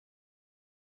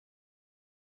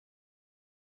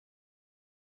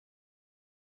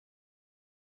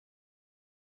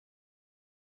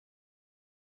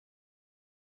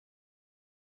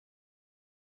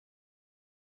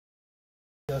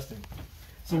Disgusting.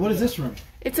 So what is this room?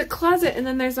 It's a closet, and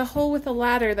then there's a hole with a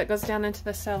ladder that goes down into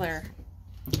the cellar.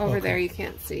 Over there, you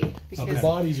can't see. Because the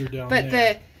bodies are down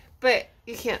there. But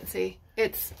you can't see.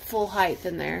 It's full height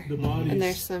in there. The bodies. And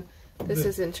there's some. This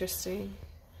is interesting.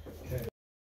 Okay.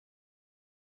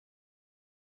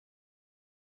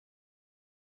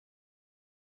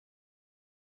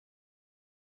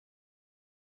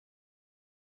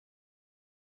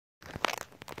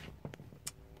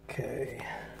 Okay.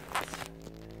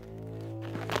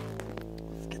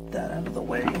 Let's get that out of the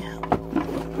way.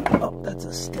 Oh, that's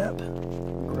a step.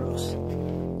 Gross. I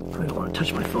don't want to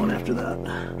touch my phone after that.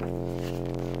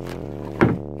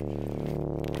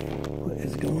 What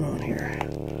is going on here?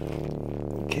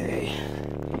 Okay.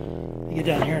 I'll get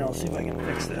down here and I'll see if I can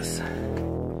fix this.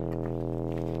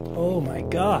 Oh my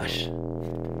gosh.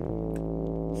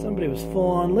 Somebody was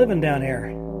full on living down here.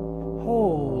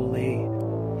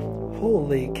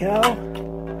 Holy cow.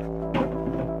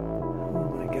 Oh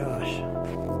my gosh.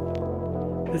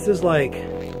 This is like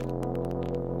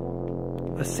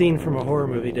a scene from a horror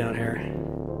movie down here.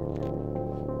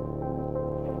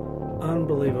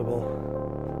 Unbelievable.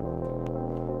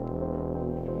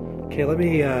 Okay, let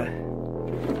me not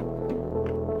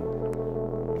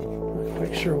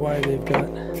quite sure why they've got.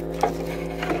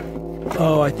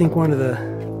 Oh, I think one of the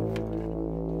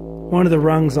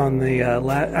rungs on the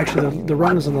actually the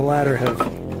rungs on the ladder have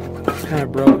kind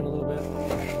of broken a little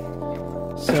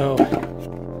bit. So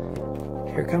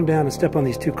here, come down and step on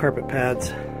these two carpet pads.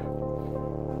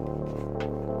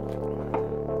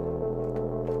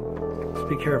 Just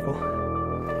be careful.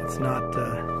 It's not.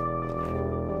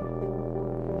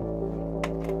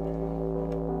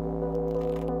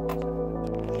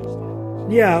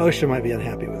 Yeah, OSHA might be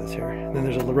unhappy with us here. And then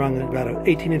there's a rung about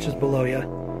 18 inches below you.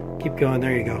 Keep going.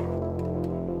 There you go.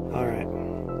 All right.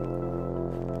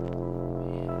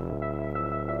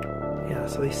 Yeah,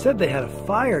 so they said they had a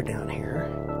fire down here,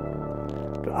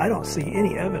 but I don't see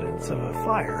any evidence of a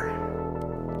fire.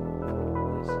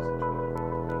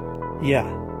 Yeah.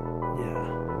 Yeah.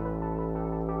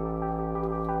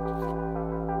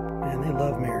 Man, they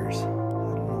love mirrors. I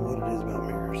don't know what it is about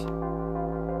mirrors.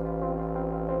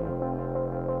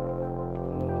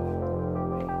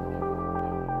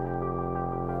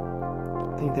 I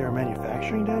think they were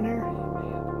manufacturing down here.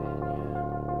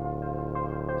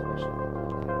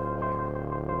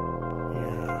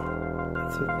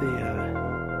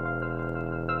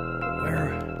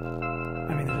 Where,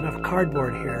 I mean, there's enough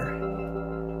cardboard here,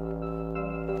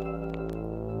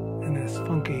 and this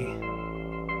funky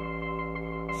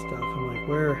stuff. I'm like,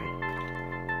 where?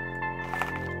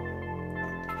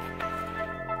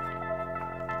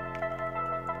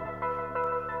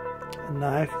 A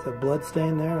knife, the blood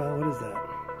stain there. Oh, what is that?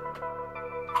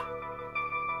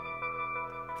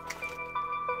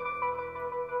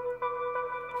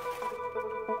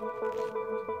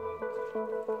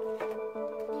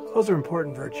 Those are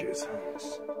important virtues.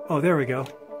 Oh, there we go.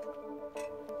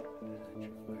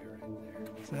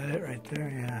 Is that it right there?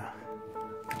 Yeah.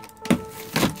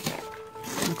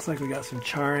 Looks like we got some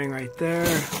charring right there.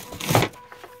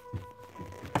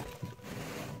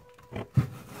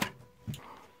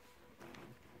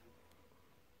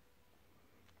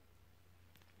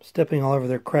 Stepping all over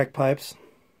their crack pipes.